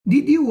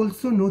Did you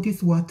also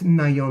notice what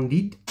Nayeon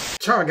did?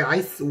 Ciao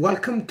guys,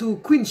 welcome to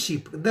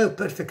Queenship, the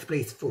perfect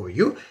place for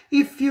you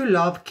if you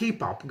love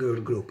K-pop girl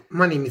group.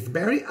 My name is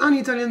Barry, an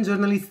Italian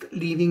journalist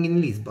living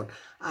in Lisbon.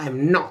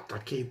 I'm not a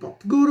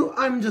K-pop guru,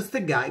 I'm just a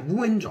guy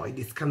who enjoys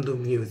this kind of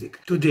music.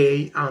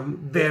 Today I'm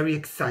very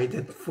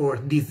excited for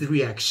this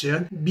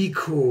reaction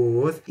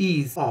because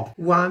it's of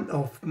one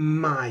of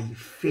my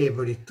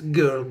favorite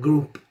girl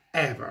group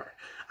ever.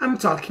 I'm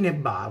talking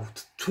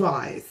about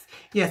Twice.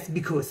 Yes,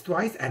 because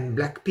Twice and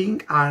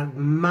Blackpink are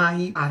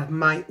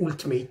my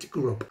ultimate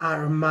group,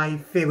 are my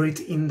favorite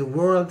in the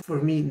world.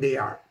 For me, they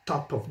are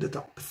top of the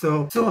top.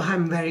 So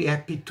I'm very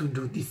happy to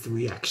do this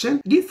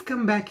reaction. This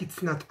comeback,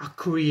 it's not a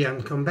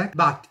Korean comeback,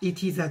 but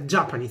it is a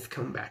Japanese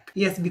comeback.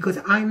 Yes, because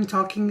I'm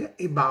talking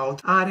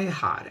about Hare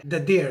Hare,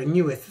 their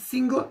newest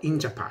single in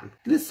Japan.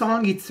 The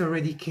song, it's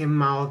already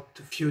came out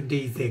a few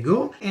days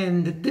ago,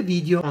 and the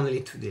video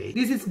only today.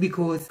 This is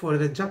because for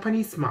the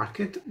Japanese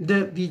market,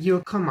 the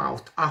video come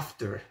out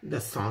after the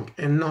song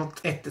and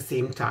not at the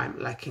same time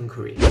like in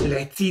Korea.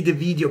 Let's see the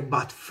video,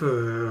 but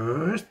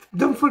first,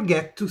 don't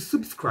forget to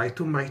subscribe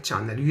to my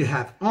channel. You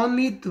have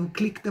only to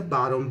click the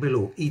button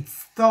below.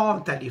 It's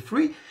totally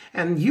free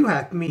and you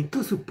help me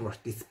to support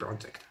this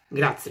project.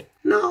 Grazie.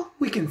 Now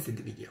we can see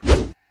the video.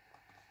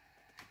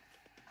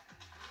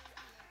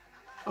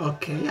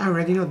 Okay, I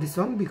already know the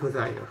song because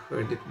I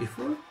heard it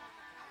before.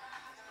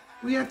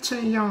 We are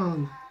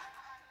Chaeyoung.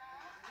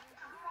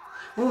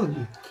 Oh,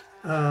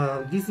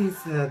 this is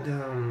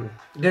the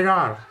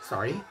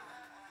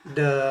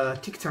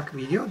TikTok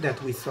video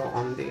that we saw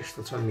on their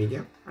social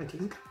media, I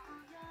think.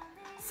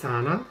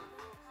 Sana,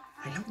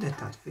 I love that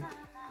outfit.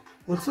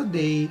 Also,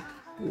 they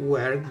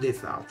wear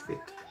this outfit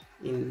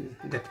in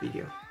that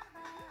video.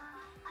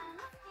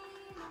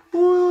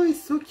 Oh,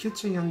 it's so cute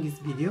Chaeyoung this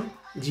video.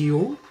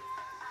 Jihyo,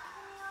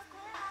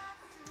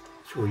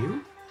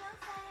 Tzuyu.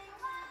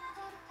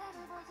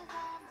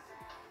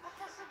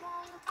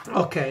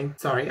 Okay,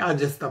 sorry, I'll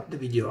just stop the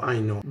video, I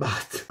know.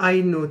 But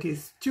I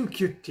noticed two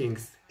cute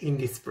things in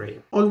this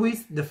frame.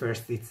 Always the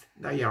first is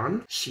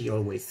Dahyn. She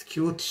always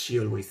cute, she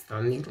always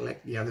stunning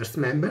like the others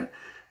member.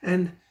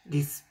 And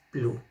this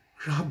blue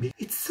rabbit.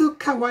 It's so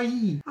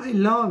kawaii. I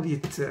love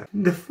it.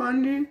 The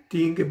funny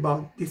thing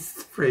about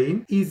this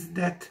frame is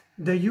that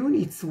Dahyn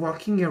is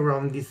walking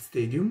around this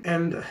stadium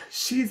and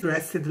she's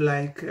dressed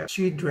like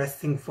she's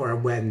dressing for a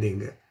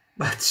wedding.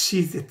 But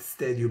she's at the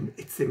stadium.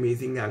 It's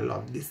amazing. I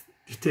love this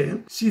detail.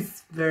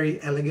 She's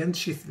very elegant,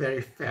 she's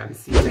very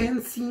fancy.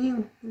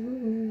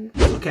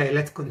 Okay,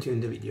 let's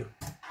continue the video.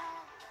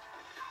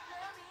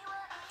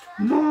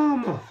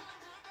 Momo!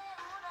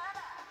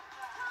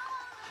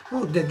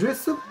 Oh, the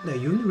dress of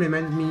Dahyn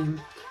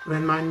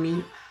remind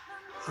me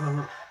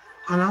an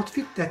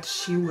outfit that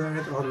she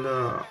wore on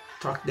the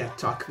Talk That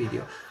Talk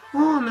video.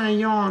 Oh,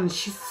 Nayeon,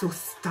 she's so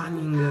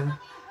stunning.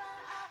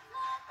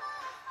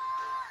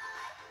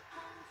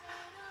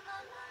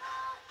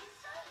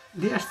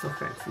 They are so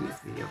fancy in this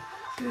video.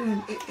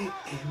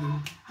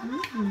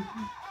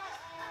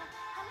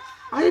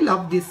 I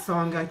love this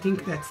song. I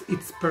think that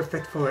it's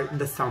perfect for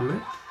the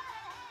summer.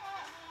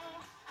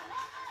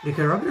 The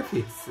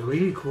choreography is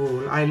really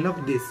cool. I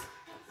love this.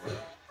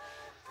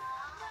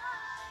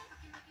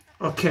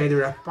 Okay, the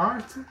rap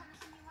part.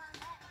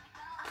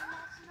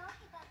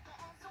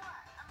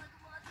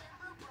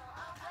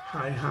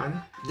 Hare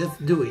Hare,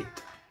 just do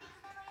it.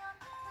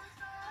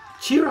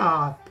 Cheer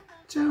up,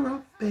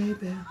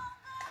 baby.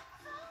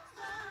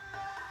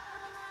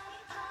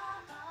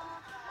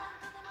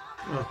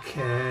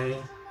 Okay,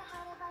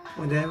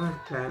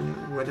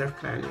 weather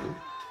planning.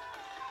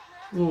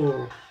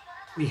 Oh,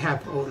 we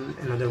have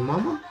another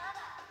Momo.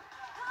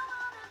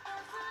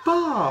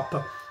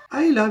 Pop!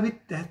 I love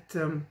it that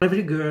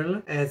every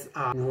girl has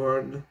a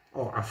word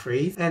or a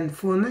phrase, and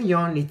for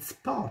Nayeon it's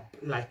pop,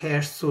 like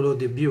her solo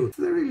debut. It's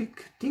a really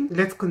good thing.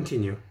 Let's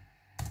continue.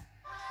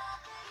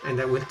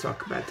 And I will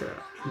talk better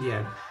in the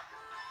end.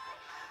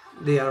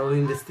 They are all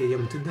in the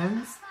stadium to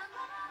dance.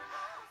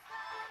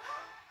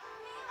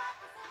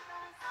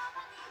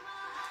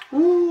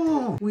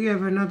 Oh, we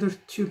have another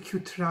too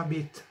cute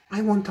rabbit.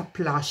 I want a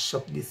plush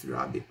of this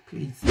rabbit,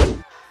 please.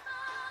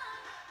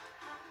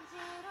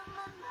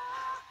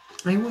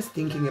 I was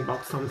thinking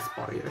about some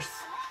spoilers,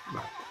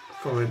 but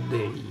for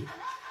the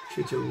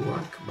future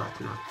work, but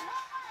not.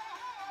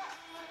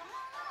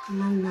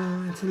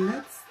 No, so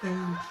let's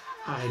dance.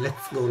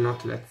 Let's go,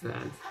 not let's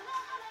dance.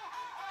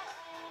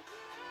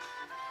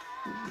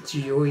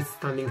 Jihyo is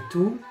stunning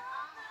too.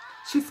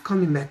 She's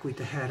coming back with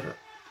her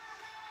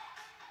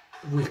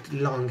with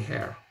long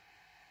hair.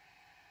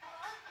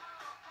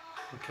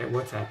 Okay,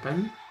 what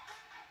happened?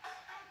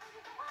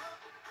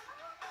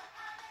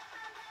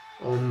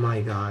 Oh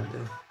my god.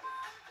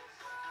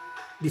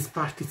 This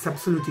part is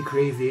absolutely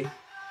crazy.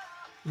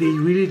 They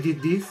really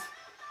did this.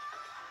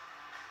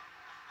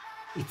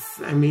 It's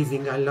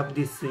amazing. I love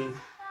this scene.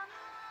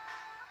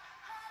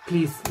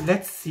 Please,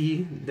 let's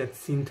see that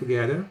scene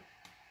together.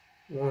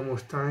 One more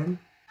time.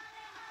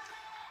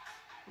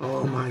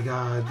 Oh my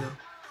god.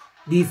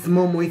 This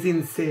Momo is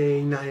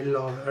insane. I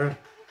love her.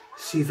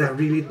 She's a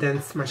really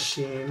dance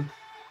machine.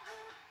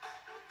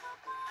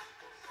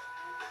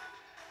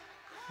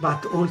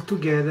 But all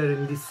together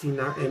in this scene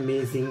are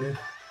amazing.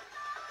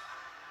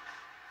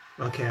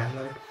 Okay, I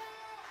love it.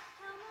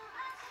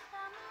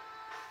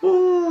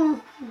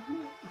 Oh,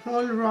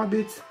 all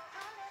rabbits.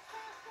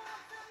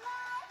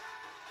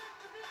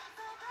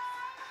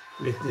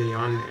 With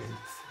Jihyo,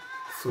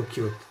 it's so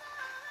cute.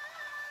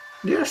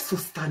 They are so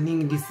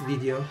stunning in this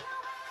video.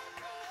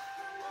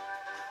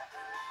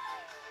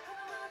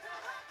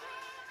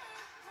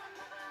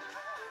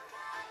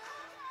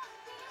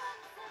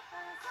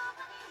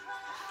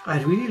 I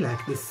really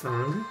like this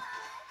song.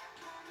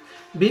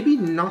 Maybe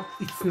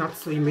it's not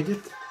so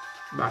immediate,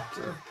 but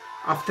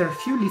after a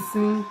few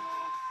listening,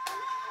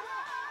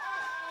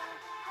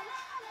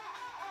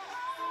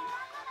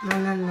 la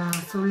la la.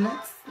 So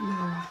let's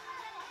now.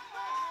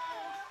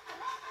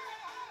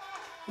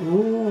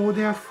 Oh,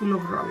 they are full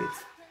of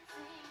rabbits.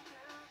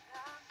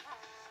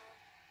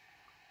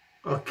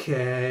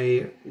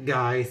 Okay,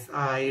 guys,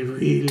 I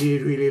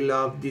really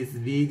love this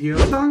video.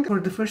 Song for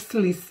the first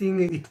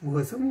listening, it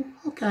was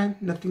okay,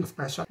 nothing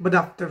special. But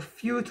after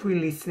few three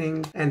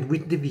listening and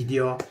with the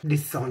video,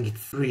 this song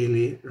it's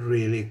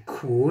really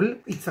cool.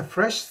 It's a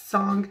fresh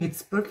song.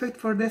 It's perfect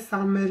for the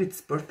summer. It's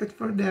perfect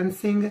for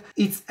dancing.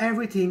 It's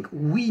everything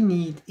we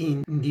need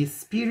in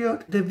this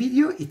period. The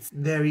video it's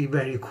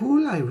very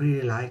cool. I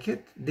really like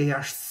it. They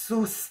are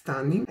so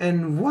stunning.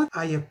 And what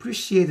I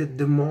appreciated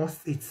the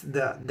most, it's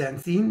the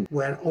dancing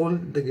where all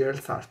the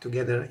girls are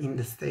together in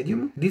the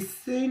stadium. This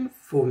scene,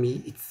 for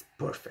me, it's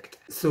perfect.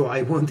 So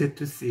I wanted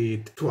to see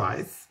it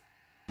twice.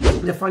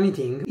 The funny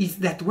thing is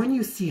that when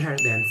you see her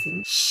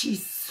dancing,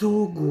 she's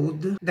so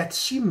good that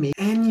she makes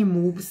any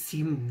move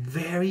seem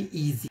very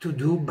easy to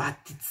do, but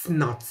it's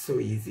not so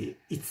easy.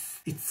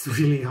 It's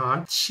really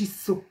hard. She's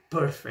so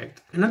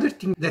perfect. Another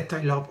thing that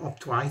I love of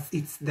Twice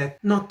is that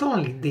not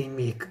only they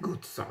make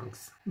good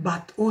songs,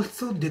 but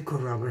also the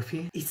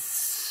choreography is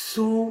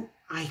so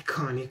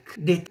iconic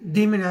that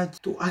they manage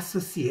to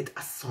associate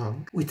a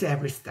song with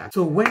every step.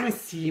 So when I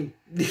see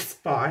this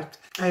part,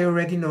 I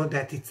already know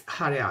that it's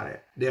Hare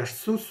Hare. They are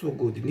so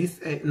good in this,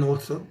 and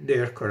also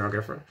their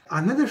choreographer.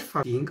 Another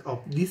fun thing of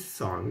this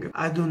song,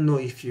 I don't know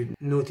if you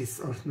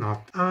noticed or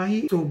not,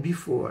 I saw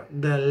before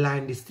the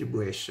line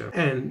distribution,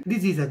 and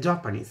this is a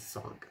Japanese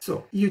song.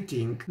 So you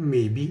think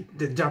maybe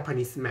the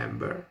Japanese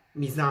member,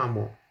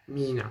 Misamo,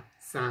 Mina,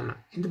 Sana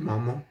and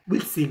Momo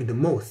will sing the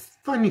most.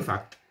 Funny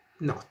fact,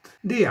 not.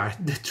 They are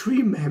the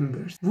three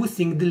members who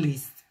sing the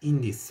least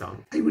in this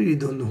song. I really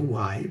don't know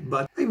why,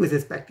 but I was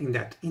expecting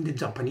that in the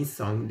Japanese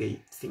song they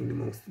sing the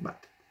most,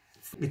 but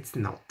it's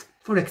not.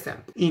 For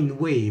example, in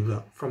Wave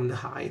from the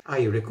High,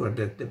 I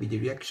recorded the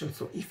video reaction,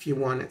 so if you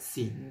want to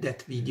see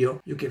that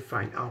video, you can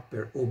find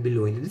upper or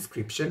below in the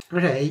description.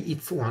 Ray,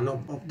 it's one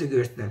of the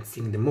girls that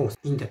sing the most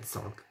in that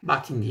song.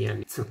 But in the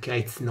end, it's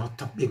okay, it's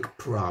not a big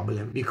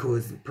problem,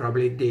 because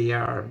probably they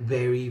are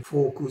very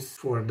focused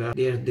for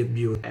their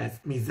debut as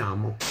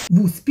Misamo.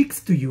 Who speaks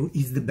to you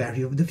is the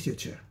berry of the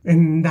future.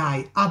 And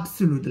I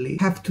absolutely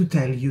have to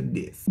tell you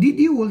this. Did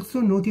you also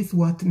notice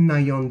what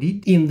Nayeon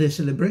did in the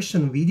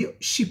celebration video?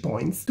 She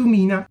points to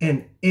Mina,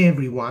 and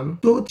everyone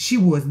thought she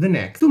was the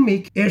next to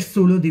make her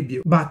solo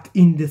debut. But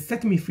in the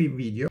Set Me Free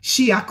video,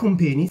 she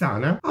accompanied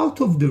Sana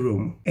out of the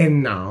room.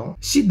 And now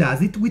she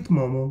does it with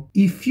Momo.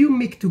 If you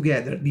make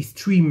together these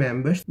three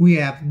members, we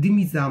have the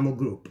Misamo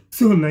group.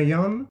 So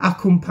Nayeon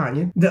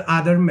accompanied the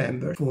other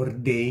members for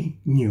their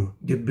new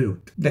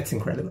debut. That's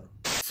incredible.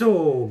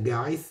 So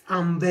guys,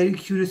 I'm very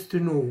curious to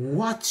know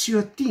what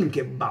you think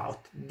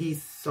about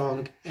this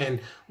song and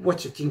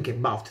what you think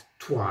about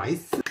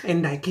Twice,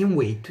 and I can't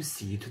wait to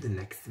see you to the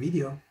next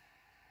video.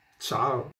 Ciao!